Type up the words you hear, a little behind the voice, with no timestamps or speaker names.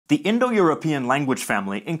The Indo-European language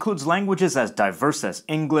family includes languages as diverse as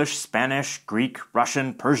English, Spanish, Greek,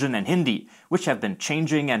 Russian, Persian, and Hindi, which have been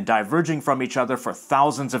changing and diverging from each other for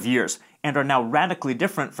thousands of years, and are now radically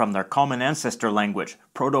different from their common ancestor language,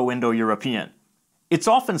 Proto-Indo-European. It's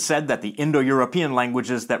often said that the Indo-European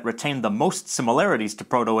languages that retain the most similarities to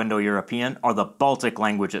Proto-Indo-European are the Baltic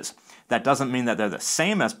languages. That doesn't mean that they're the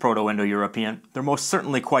same as Proto-Indo-European, they're most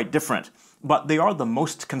certainly quite different. But they are the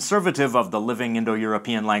most conservative of the living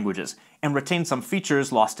Indo-European languages, and retain some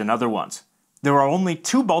features lost in other ones. There are only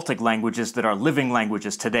two Baltic languages that are living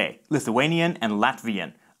languages today, Lithuanian and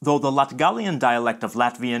Latvian, though the Latgalian dialect of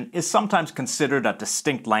Latvian is sometimes considered a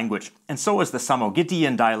distinct language, and so is the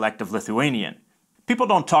Samogitian dialect of Lithuanian. People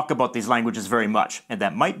don't talk about these languages very much, and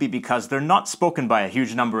that might be because they're not spoken by a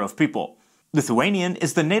huge number of people. Lithuanian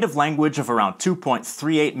is the native language of around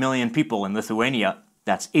 2.38 million people in Lithuania.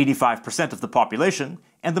 That's 85% of the population,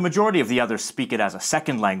 and the majority of the others speak it as a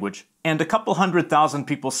second language, and a couple 100,000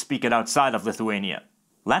 people speak it outside of Lithuania.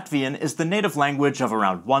 Latvian is the native language of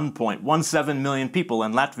around 1.17 million people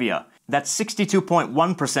in Latvia. That's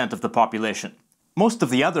 62.1% of the population. Most of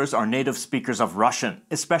the others are native speakers of Russian,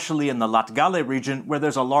 especially in the Latgale region where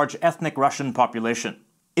there's a large ethnic Russian population.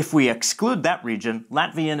 If we exclude that region,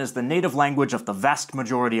 Latvian is the native language of the vast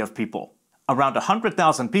majority of people. Around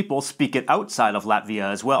 100,000 people speak it outside of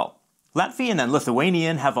Latvia as well. Latvian and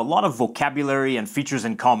Lithuanian have a lot of vocabulary and features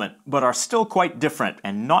in common, but are still quite different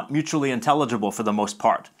and not mutually intelligible for the most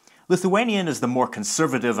part. Lithuanian is the more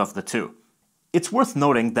conservative of the two. It's worth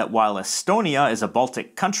noting that while Estonia is a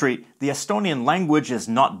Baltic country, the Estonian language is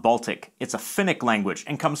not Baltic. It's a Finnic language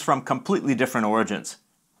and comes from completely different origins.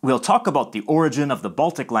 We'll talk about the origin of the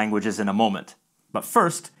Baltic languages in a moment. But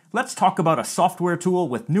first, let's talk about a software tool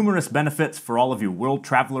with numerous benefits for all of you world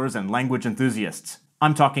travelers and language enthusiasts.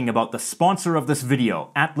 I'm talking about the sponsor of this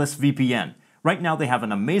video, Atlas VPN. Right now they have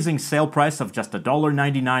an amazing sale price of just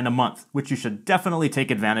 $1.99 a month, which you should definitely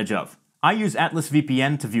take advantage of. I use Atlas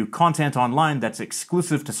VPN to view content online that's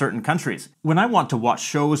exclusive to certain countries. When I want to watch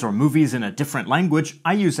shows or movies in a different language,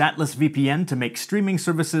 I use Atlas VPN to make streaming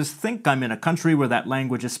services think I'm in a country where that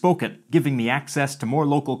language is spoken, giving me access to more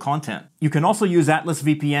local content. You can also use Atlas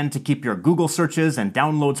VPN to keep your Google searches and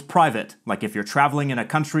downloads private, like if you're traveling in a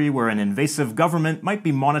country where an invasive government might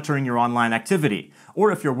be monitoring your online activity,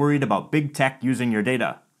 or if you're worried about big tech using your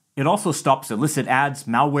data. It also stops illicit ads,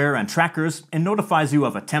 malware, and trackers, and notifies you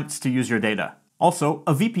of attempts to use your data. Also,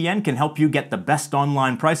 a VPN can help you get the best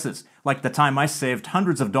online prices, like the time I saved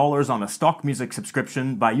hundreds of dollars on a stock music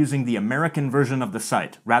subscription by using the American version of the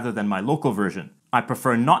site, rather than my local version. I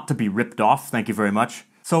prefer not to be ripped off, thank you very much.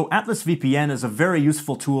 So Atlas VPN is a very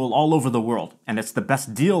useful tool all over the world, and it's the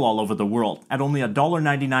best deal all over the world, at only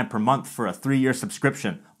 $1.99 per month for a 3-year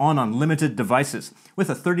subscription, on unlimited devices, with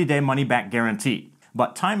a 30-day money-back guarantee.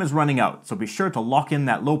 But time is running out, so be sure to lock in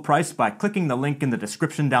that low price by clicking the link in the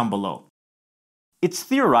description down below. It's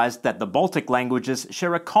theorized that the Baltic languages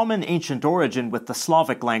share a common ancient origin with the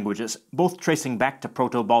Slavic languages, both tracing back to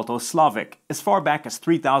Proto-Balto-Slavic, as far back as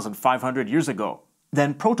 3,500 years ago.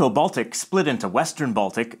 Then Proto-Baltic split into Western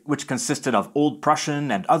Baltic, which consisted of Old Prussian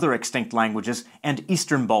and other extinct languages, and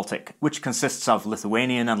Eastern Baltic, which consists of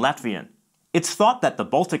Lithuanian and Latvian. It's thought that the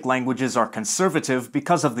Baltic languages are conservative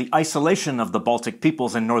because of the isolation of the Baltic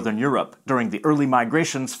peoples in Northern Europe during the early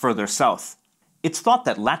migrations further south. It's thought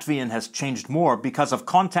that Latvian has changed more because of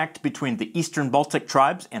contact between the Eastern Baltic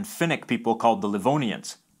tribes and Finnic people called the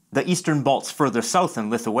Livonians. The Eastern Balts further south in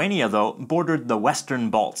Lithuania, though, bordered the Western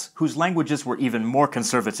Balts, whose languages were even more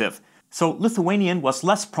conservative, so Lithuanian was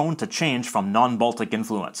less prone to change from non-Baltic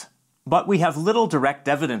influence. But we have little direct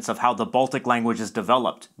evidence of how the Baltic languages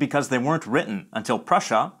developed, because they weren't written until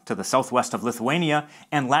Prussia, to the southwest of Lithuania,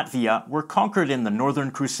 and Latvia were conquered in the Northern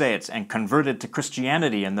Crusades and converted to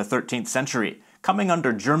Christianity in the 13th century, coming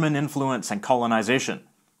under German influence and colonization.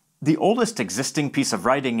 The oldest existing piece of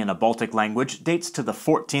writing in a Baltic language dates to the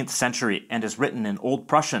 14th century and is written in Old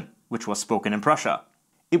Prussian, which was spoken in Prussia.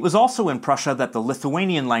 It was also in Prussia that the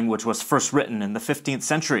Lithuanian language was first written in the 15th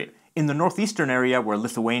century, in the northeastern area where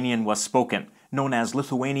Lithuanian was spoken, known as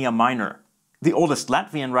Lithuania Minor. The oldest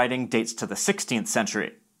Latvian writing dates to the 16th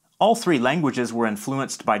century. All three languages were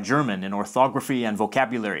influenced by German in orthography and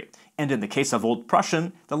vocabulary, and in the case of Old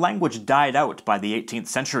Prussian, the language died out by the 18th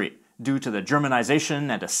century, due to the Germanization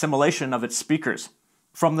and assimilation of its speakers.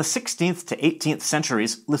 From the 16th to 18th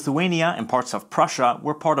centuries, Lithuania and parts of Prussia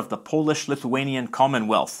were part of the Polish-Lithuanian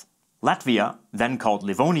Commonwealth. Latvia, then called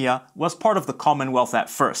Livonia, was part of the Commonwealth at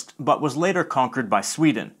first, but was later conquered by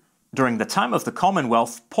Sweden. During the time of the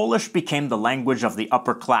Commonwealth, Polish became the language of the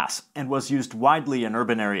upper class, and was used widely in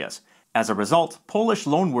urban areas. As a result, Polish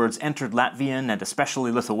loanwords entered Latvian and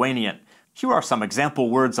especially Lithuanian. Here are some example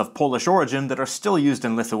words of Polish origin that are still used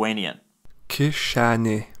in Lithuanian.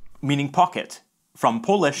 Kišenė, meaning pocket, from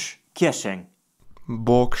Polish kieszeń.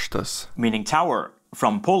 bokštas, meaning tower,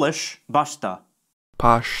 from Polish baszta.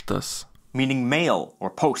 paštas, meaning mail or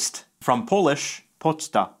post, from Polish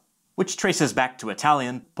poczta, which traces back to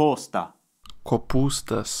Italian posta.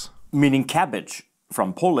 kopūstas, meaning cabbage,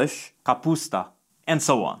 from Polish kapusta, and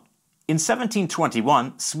so on. In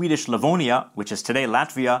 1721, Swedish Livonia, which is today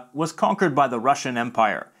Latvia, was conquered by the Russian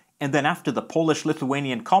Empire, and then after the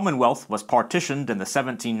Polish-Lithuanian Commonwealth was partitioned in the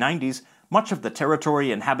 1790s, much of the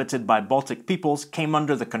territory inhabited by Baltic peoples came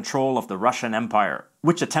under the control of the Russian Empire,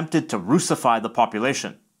 which attempted to Russify the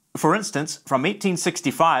population. For instance, from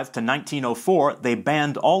 1865 to 1904, they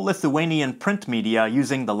banned all Lithuanian print media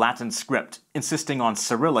using the Latin script, insisting on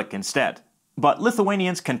Cyrillic instead. But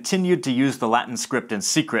Lithuanians continued to use the Latin script in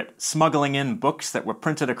secret, smuggling in books that were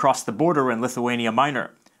printed across the border in Lithuania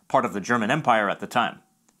Minor, part of the German Empire at the time.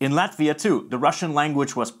 In Latvia too, the Russian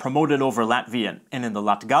language was promoted over Latvian, and in the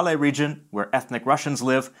Latgale region, where ethnic Russians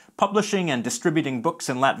live, publishing and distributing books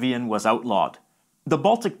in Latvian was outlawed. The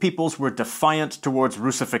Baltic peoples were defiant towards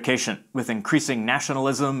Russification, with increasing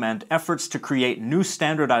nationalism and efforts to create new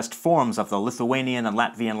standardized forms of the Lithuanian and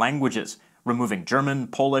Latvian languages, removing German,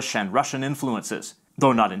 Polish, and Russian influences,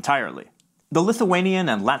 though not entirely. The Lithuanian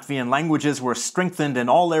and Latvian languages were strengthened in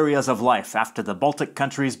all areas of life after the Baltic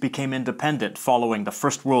countries became independent following the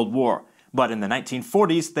First World War, but in the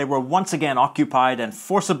 1940s they were once again occupied and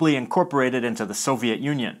forcibly incorporated into the Soviet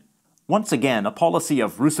Union. Once again, a policy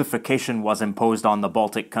of Russification was imposed on the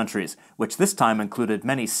Baltic countries, which this time included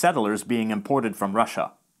many settlers being imported from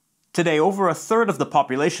Russia. Today, over a third of the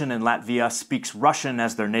population in Latvia speaks Russian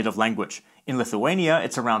as their native language. In Lithuania,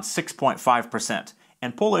 it's around 6.5%,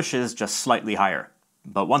 and Polish is just slightly higher.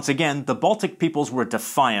 But once again, the Baltic peoples were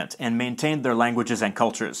defiant and maintained their languages and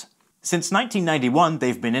cultures. Since 1991,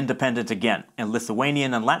 they've been independent again, and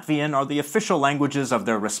Lithuanian and Latvian are the official languages of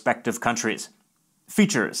their respective countries.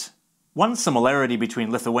 Features. One similarity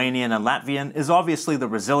between Lithuanian and Latvian is obviously the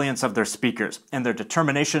resilience of their speakers and their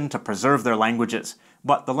determination to preserve their languages,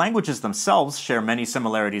 but the languages themselves share many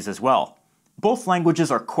similarities as well. Both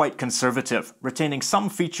languages are quite conservative, retaining some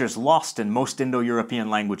features lost in most Indo-European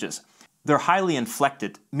languages. They're highly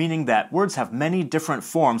inflected, meaning that words have many different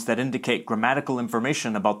forms that indicate grammatical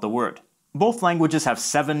information about the word. Both languages have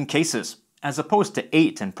 7 cases, as opposed to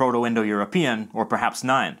 8 in Proto-Indo-European, or perhaps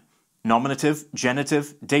 9. Nominative,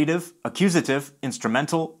 genitive, dative, accusative,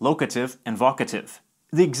 instrumental, locative, and vocative.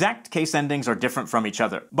 The exact case endings are different from each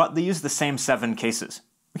other, but they use the same 7 cases.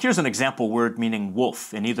 Here's an example word meaning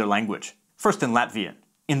wolf in either language. First in Latvian.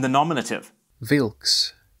 In the nominative.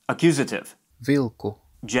 Vilks, Accusative. vilku,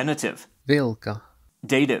 Genitive. vilka,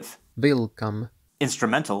 Dative. vilkam,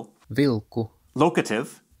 Instrumental. vilku,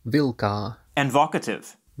 Locative. vilkā, And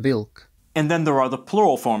vocative. vilk, And then there are the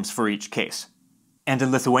plural forms for each case. And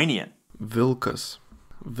in Lithuanian. vilkas,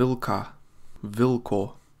 vilkā,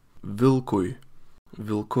 vilko, vilkui,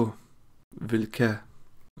 vilku, vilke,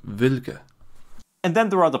 vilke. And then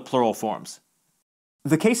there are the plural forms.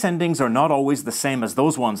 The case endings are not always the same as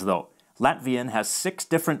those ones, though. Latvian has 6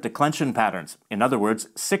 different declension patterns, in other words,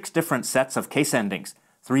 6 different sets of case endings,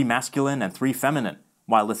 3 masculine and 3 feminine,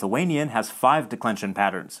 while Lithuanian has 5 declension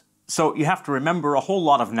patterns. So you have to remember a whole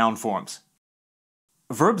lot of noun forms.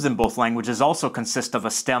 Verbs in both languages also consist of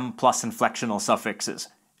a stem plus inflectional suffixes.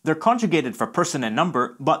 They're conjugated for person and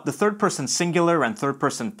number, but the third-person singular and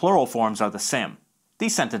third-person plural forms are the same.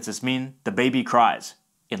 These sentences mean, the baby cries,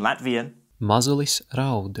 in Latvian, mazulis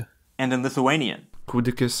raud, and in Lithuanian.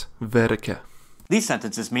 Kūdikis verkia. These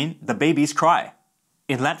sentences mean, the babies cry,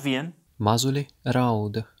 in Latvian, mazuli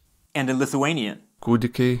raud, and in Lithuanian.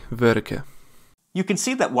 Kūdikiai verkia. You can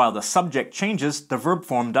see that while the subject changes, the verb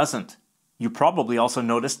form doesn't. You probably also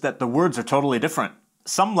noticed that the words are totally different.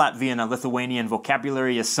 Some Latvian and Lithuanian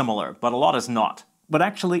vocabulary is similar, but a lot is not. But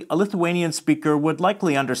actually, a Lithuanian speaker would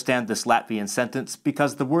likely understand this Latvian sentence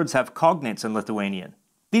because the words have cognates in Lithuanian.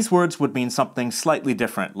 These words would mean something slightly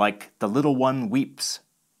different, like the little one weeps.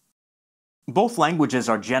 Both languages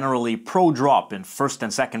are generally pro-drop in first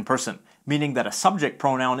and second person, meaning that a subject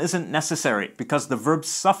pronoun isn't necessary because the verb's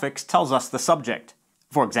suffix tells us the subject.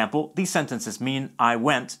 For example, these sentences mean I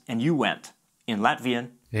went and you went. In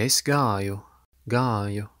Latvian, es gāju,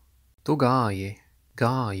 gāju, tu gāji,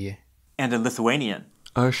 gāji, and in Lithuanian.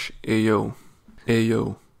 Aš ėjau,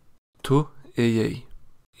 ėjau. Tu ėjai,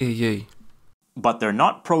 ėjai. But they're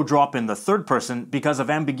not pro-drop in the third person because of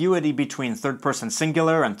ambiguity between third-person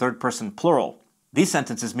singular and third-person plural. These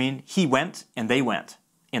sentences mean he went and they went.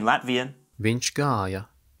 In Latvian, viņš gāja,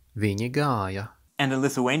 Viņi gāja. And in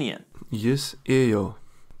Lithuanian. Jis ėjo.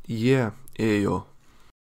 Jie ėjo.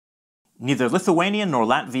 Neither Lithuanian nor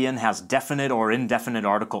Latvian has definite or indefinite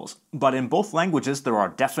articles, but in both languages there are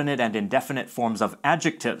definite and indefinite forms of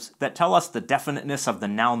adjectives that tell us the definiteness of the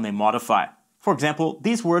noun they modify. For example,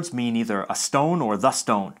 these words mean either a stone or the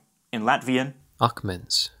stone, in Latvian,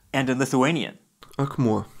 Akmens. and in Lithuanian.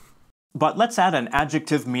 Akmuo. But let's add an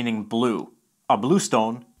adjective meaning blue. A blue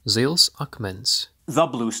stone, Zils akmens. the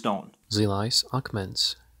blue stone. Zilais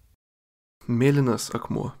akmens. Mėlynas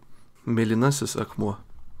akmuo. Mėlynasis akmuo.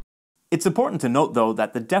 It's important to note, though,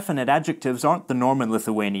 that the definite adjectives aren't the norm in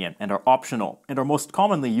Lithuanian and are optional, and are most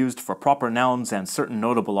commonly used for proper nouns and certain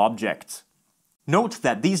notable objects. Note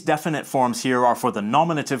that these definite forms here are for the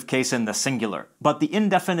nominative case in the singular, but the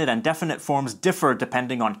indefinite and definite forms differ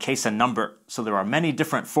depending on case and number, so there are many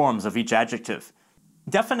different forms of each adjective.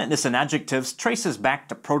 Definiteness in adjectives traces back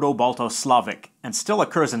to Proto-Balto-Slavic, and still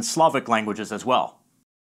occurs in Slavic languages as well.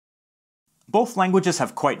 Both languages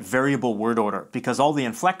have quite variable word order because all the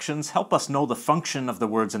inflections help us know the function of the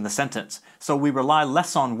words in the sentence, so we rely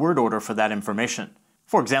less on word order for that information.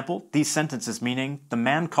 For example, these sentences meaning, the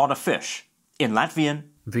man caught a fish, in Latvian,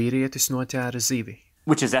 Vīrietis noķēra zivi.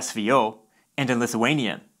 which is SVO, and in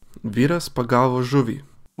Lithuanian, Vyras pagavo žuvį.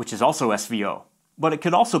 which is also SVO, but it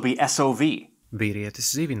could also be SOV.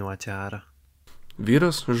 Vīrietis zivi noķēra.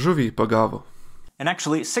 Vyras žuvį pagavo. And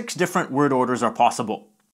actually, 6 different word orders are possible.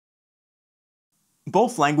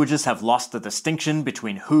 Both languages have lost the distinction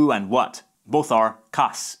between who and what. Both are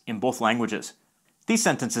kas in both languages. These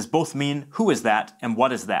sentences both mean who is that and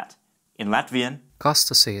what is that. In Latvian, Kas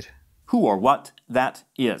tas ir? who or what that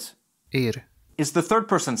is Ir. the third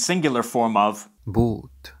person singular form of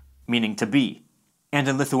Būt. meaning to be. And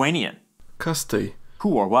in Lithuanian, Kas tai? who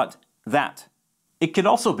or what that. It could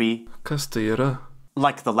also be Kas tai yra?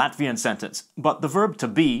 like the Latvian sentence, but the verb to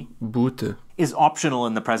be Būti. is optional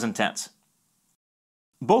in the present tense.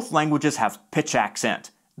 Both languages have pitch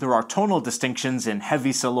accent. There are tonal distinctions in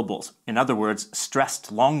heavy syllables, in other words,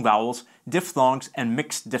 stressed long vowels, diphthongs, and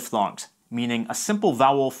mixed diphthongs, meaning a simple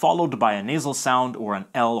vowel followed by a nasal sound or an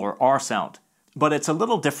L or R sound. But it's a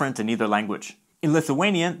little different in either language. In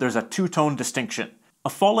Lithuanian, there's a two-tone distinction, a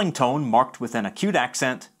falling tone marked with an acute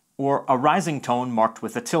accent, or a rising tone marked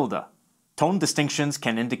with a tilde. Tone distinctions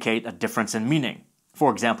can indicate a difference in meaning.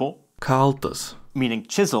 For example, Kaltas. meaning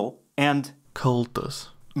chisel, and Kaltas.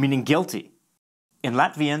 meaning guilty. In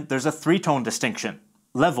Latvian, there's a 3-tone distinction.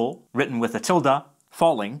 Level, written with a tilde,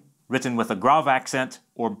 falling, written with a grave accent,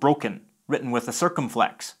 or broken, written with a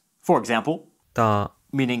circumflex. For example, Tā.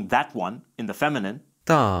 meaning that one in the feminine,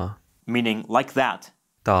 Tā. meaning like that,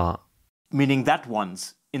 Tā. meaning that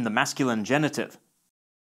one's in the masculine genitive.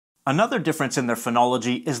 Another difference in their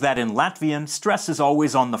phonology is that in Latvian, stress is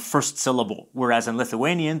always on the first syllable, whereas in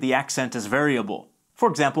Lithuanian, the accent is variable. For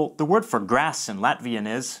example, the word for grass in Latvian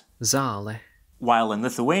is, Zāle. while in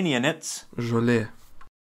Lithuanian it's. Žolė.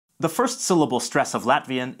 The first syllable stress of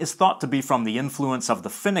Latvian is thought to be from the influence of the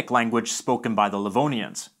Finnic language spoken by the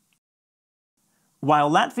Livonians.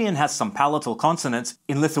 While Latvian has some palatal consonants,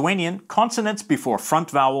 in Lithuanian, consonants before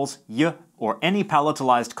front vowels, y, or any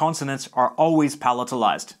palatalized consonants are always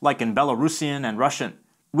palatalized, like in Belarusian and Russian.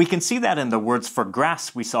 We can see that in the words for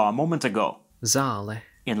grass we saw a moment ago, Zāle.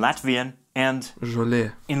 in Latvian and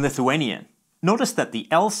Žolė. in Lithuanian. Notice that the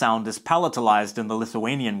L sound is palatalized in the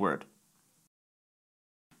Lithuanian word.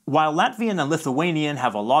 While Latvian and Lithuanian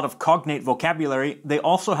have a lot of cognate vocabulary, they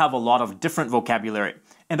also have a lot of different vocabulary.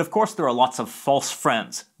 And of course there are lots of false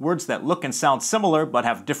friends, words that look and sound similar but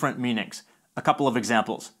have different meanings. A couple of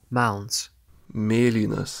examples. Melns.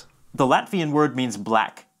 Mėlynas. The Latvian word means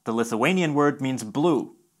black. The Lithuanian word means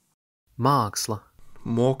blue. Māksla.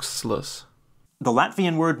 Mokslas. The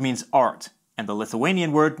Latvian word means art, and the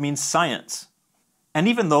Lithuanian word means science. And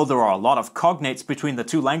even though there are a lot of cognates between the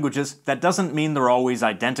two languages, that doesn't mean they're always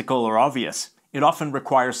identical or obvious. It often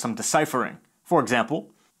requires some deciphering. For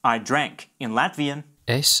example, I drank in Latvian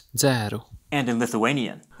Es dzēru. and in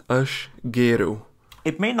Lithuanian. Aš gėriau.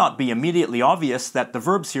 It may not be immediately obvious that the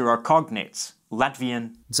verbs here are cognates,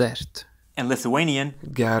 Latvian Dzert. and Lithuanian,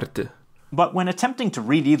 Gerti. but when attempting to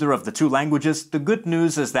read either of the two languages, the good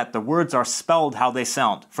news is that the words are spelled how they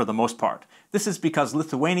sound, for the most part. This is because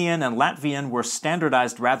Lithuanian and Latvian were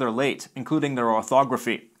standardized rather late, including their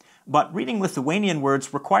orthography. But reading Lithuanian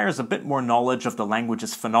words requires a bit more knowledge of the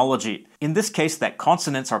language's phonology. In this case, that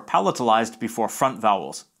consonants are palatalized before front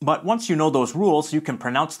vowels. But once you know those rules, you can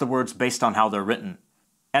pronounce the words based on how they're written.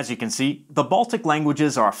 As you can see, the Baltic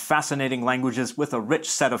languages are fascinating languages with a rich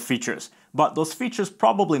set of features, but those features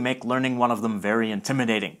probably make learning one of them very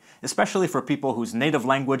intimidating, especially for people whose native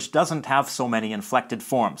language doesn't have so many inflected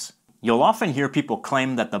forms. You'll often hear people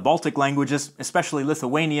claim that the Baltic languages, especially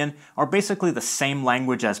Lithuanian, are basically the same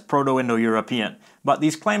language as Proto-Indo-European, but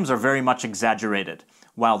these claims are very much exaggerated.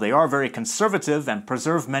 While they are very conservative and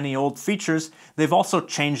preserve many old features, they've also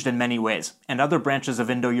changed in many ways, and other branches of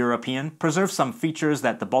Indo-European preserve some features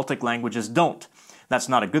that the Baltic languages don't. That's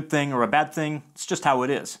not a good thing or a bad thing, it's just how it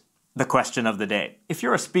is. The question of the day. If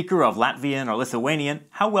you're a speaker of Latvian or Lithuanian,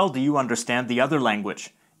 how well do you understand the other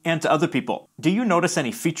language? And to other people, do you notice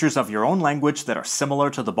any features of your own language that are similar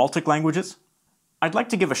to the Baltic languages? I'd like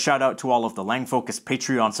to give a shout out to all of the LangFocus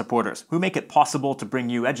Patreon supporters who make it possible to bring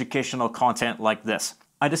you educational content like this.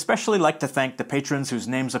 I'd especially like to thank the patrons whose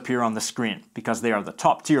names appear on the screen, because they are the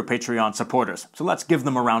top tier Patreon supporters, so let's give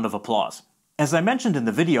them a round of applause. As I mentioned in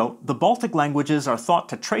the video, the Baltic languages are thought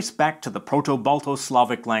to trace back to the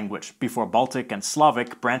Proto-Balto-Slavic language, before Baltic and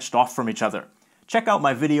Slavic branched off from each other. Check out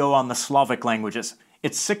my video on the Slavic languages.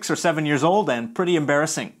 It's 6 or 7 years old and pretty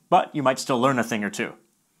embarrassing, but you might still learn a thing or two.